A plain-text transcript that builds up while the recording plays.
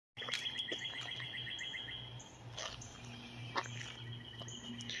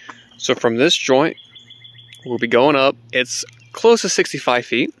So from this joint, we'll be going up. It's close to 65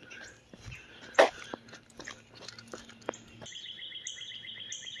 feet.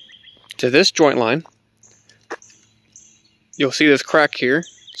 To this joint line, you'll see this crack here.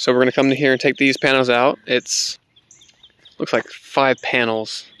 So we're going to come to here and take these panels out. It's looks like 5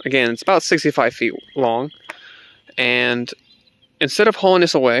 panels. Again, it's about 65 feet long. And instead of hauling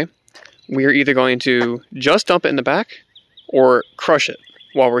this away, we are either going to just dump it in the back or crush it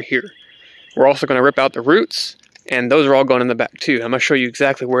while we're here. We're also going to rip out the roots, and those are all going in the back too. I'm going to show you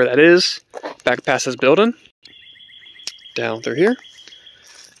exactly where that is. Back past this building, down through here.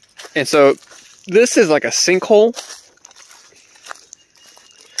 And so this is like a sinkhole.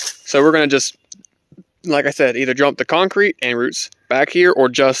 So we're going to just, like I said, either dump the concrete and roots back here or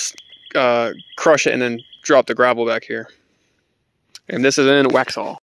just crush it and then drop the gravel back here. And this is in Waxhaw.